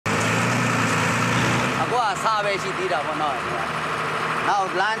Saveshi did up. Now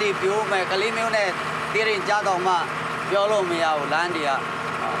Landy, Pume, Kalimune, Tirin Jadoma, Yolomia, Landia.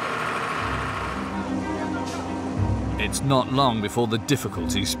 It's not long before the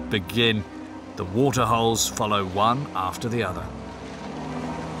difficulties begin. The waterholes follow one after the other.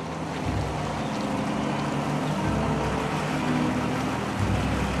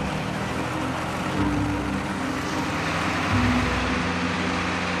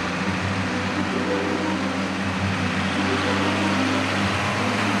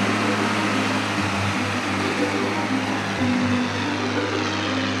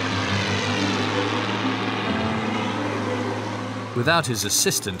 Without his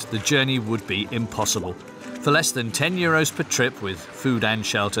assistant, the journey would be impossible. For less than €10 per trip, with food and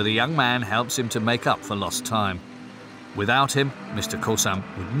shelter, the young man helps him to make up for lost time. Without him, Mr. Kosam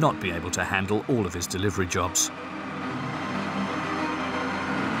would not be able to handle all of his delivery jobs.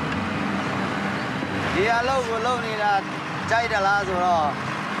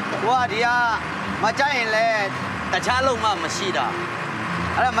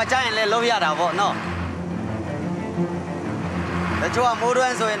 The two are more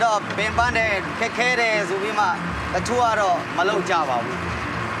than so in the Pimpane, Kekere, Zubima, the two are Malo Java.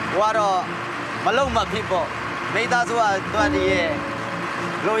 Water, Maloma people, made us 20 years.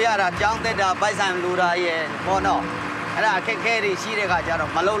 Loyara, Jounted, Baisan Lura, Mono, and I Kekere, Shireka,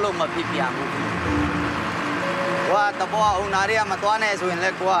 Maloma Pipia. What the boy Unaria Matuanes in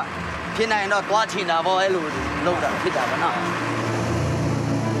Lekua, Pina and not watching a boy, Loda, Pita.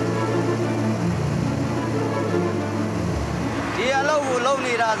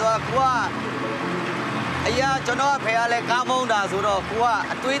 Lonely as well. Yeah, Jono Pale Camonda, Zuro,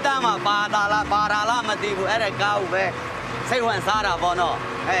 Tuitama, Badala, Badala, Matibu, Erika, say one Sara Bono,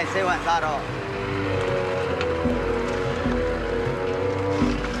 hey, say one Sara.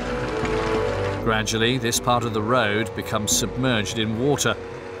 Gradually, this part of the road becomes submerged in water.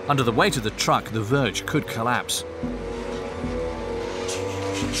 Under the weight of the truck, the verge could collapse.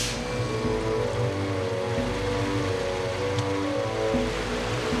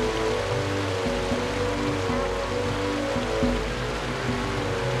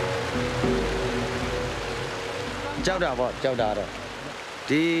 Chowda.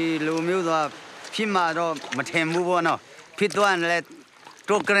 The Lumua Pima, Matembuano, Pituan let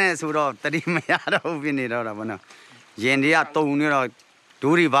Tokens who wrote the Dimayado Vinidor. Yendia Tone,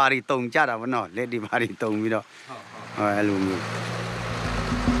 Duri Bari Tong Chadavano, Lady Bari Tong Widow. Alumu.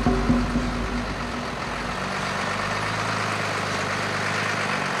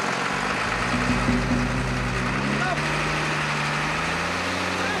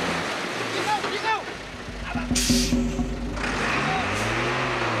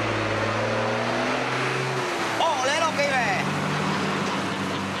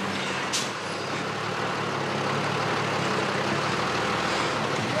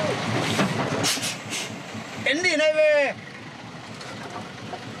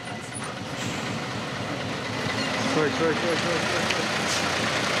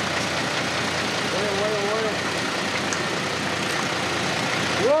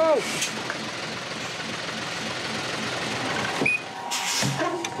 Whoa!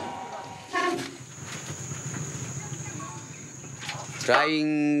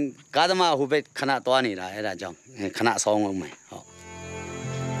 Trying Kadama who bet cannot do any cannot song.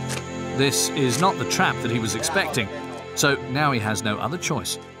 This is not the trap that he was expecting, so now he has no other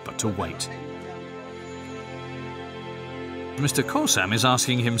choice but to wait. Mr. Kosam is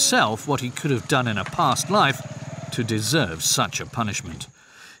asking himself what he could have done in a past life to deserve such a punishment.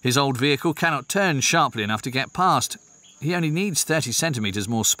 His old vehicle cannot turn sharply enough to get past. He only needs 30 centimetres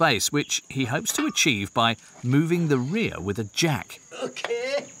more space, which he hopes to achieve by moving the rear with a jack.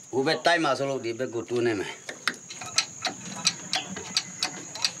 Okay.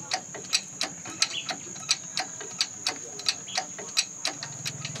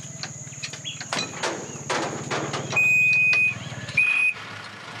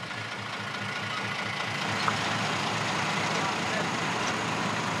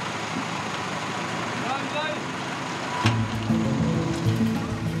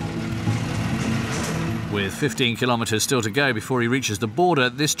 With 15 kilometres still to go before he reaches the border,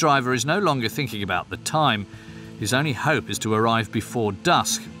 this driver is no longer thinking about the time. His only hope is to arrive before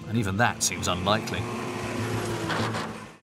dusk, and even that seems unlikely.